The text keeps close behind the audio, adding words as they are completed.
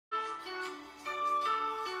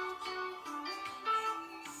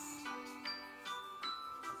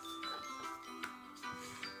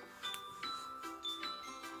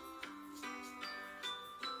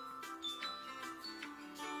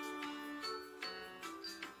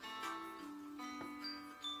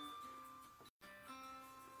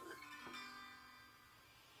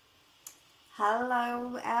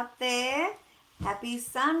Hello out there. Happy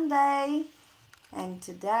Sunday. And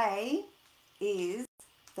today is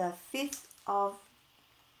the 5th of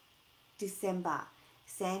December.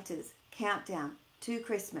 Santa's countdown to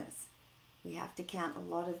Christmas. We have to count a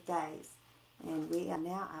lot of days. And we are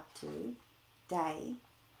now up to day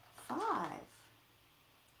 5.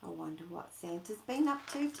 I wonder what Santa's been up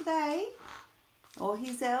to today. Or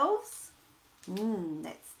his elves.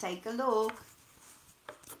 Let's take a look.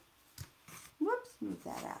 Whoops, move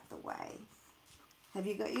that out the way. Have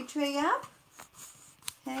you got your tree up?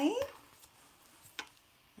 Hey?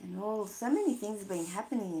 And so many things have been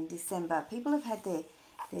happening in December. People have had their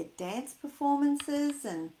dance performances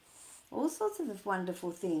and all sorts of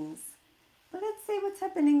wonderful things. But let's see what's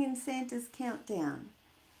happening in Santa's countdown.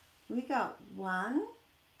 We got 1,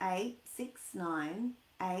 8, 6, 9,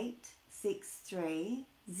 8, 6, 3,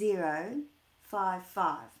 0, 5,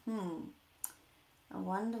 5. I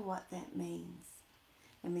wonder what that means.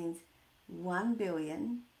 It means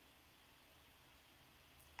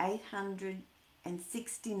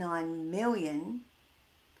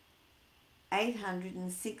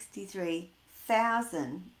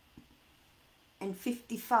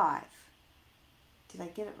Did I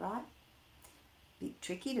get it right? Bit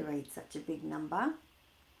tricky to read such a big number.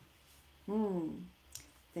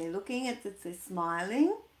 They're looking at it, they're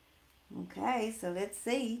smiling. Okay, so let's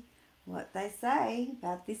see what they say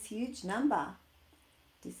about this huge number.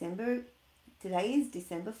 Today is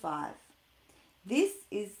December 5. This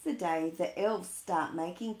is the day the elves start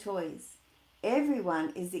making toys.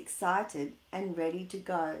 Everyone is excited and ready to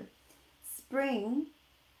go.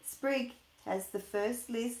 Sprig has the first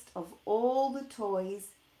list of all the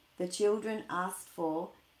toys the children asked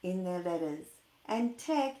for in their letters, and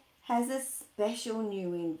Tech has a special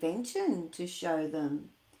new invention to show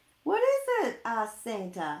them. What is it? Asked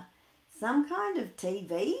Santa. Some kind of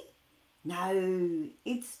TV? No,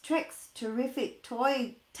 it's Trek's terrific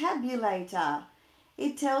toy tabulator.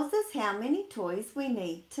 It tells us how many toys we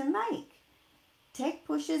need to make. Tech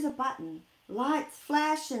pushes a button, lights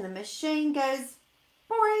flash, and the machine goes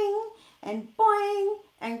boing and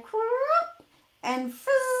crop and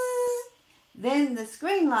fizz. Then the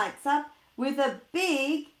screen lights up with a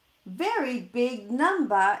big, very big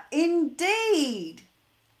number indeed.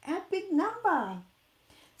 A big number.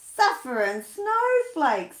 Suffer and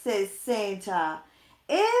snowflakes, says Santa.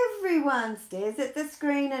 Everyone stares at the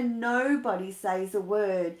screen and nobody says a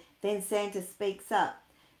word. Then Santa speaks up.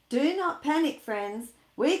 Do not panic, friends.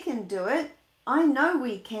 We can do it. I know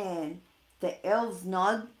we can. The elves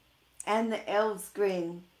nod and the elves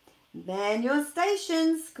grin. Man your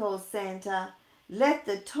stations, calls Santa. Let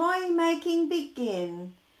the toy making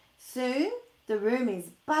begin. Soon the room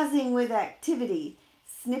is buzzing with activity.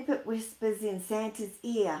 Snippet whispers in Santa's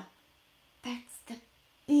ear. That's the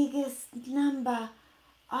biggest number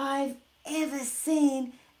I've ever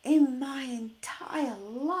seen in my entire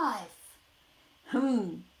life.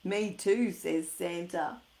 Me too, says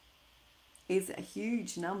Santa. It's a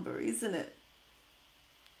huge number, isn't it?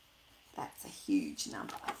 That's a huge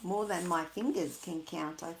number. More than my fingers can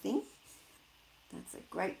count, I think. That's a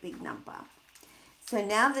great big number. So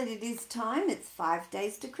now that it is time, it's 5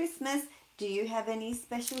 days to Christmas. Do you have any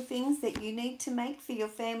special things that you need to make for your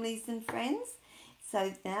families and friends?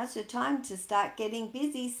 So now's your time to start getting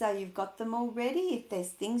busy so you've got them all ready. If there's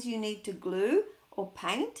things you need to glue or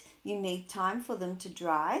paint, you need time for them to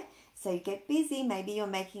dry. So you get busy. Maybe you're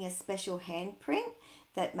making a special handprint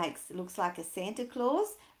that looks like a Santa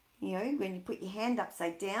Claus. You know, when you put your hand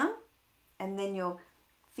upside down and then your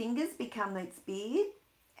fingers become its beard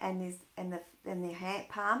and the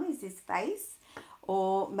palm is his face.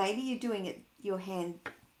 Or maybe you're doing your hand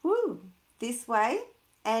this way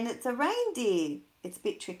and it's a reindeer. It's a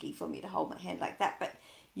bit tricky for me to hold my hand like that, but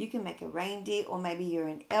you can make a reindeer, or maybe you're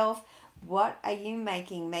an elf. What are you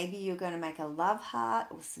making? Maybe you're going to make a love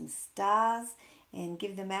heart or some stars and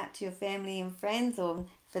give them out to your family and friends, or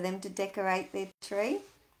for them to decorate their tree.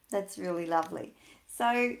 That's really lovely.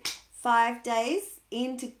 So 5 days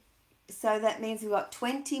into, so that means we've got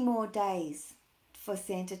 20 more days for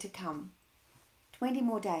Santa to come. 20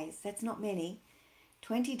 more days, that's not many.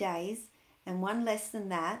 20 days and one less than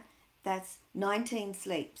that, that's 19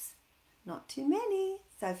 sleeps. Not too many.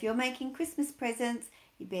 So if you're making Christmas presents,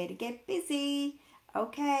 you better get busy.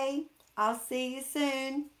 Okay, I'll see you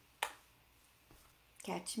soon.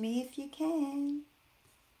 Catch me if you can.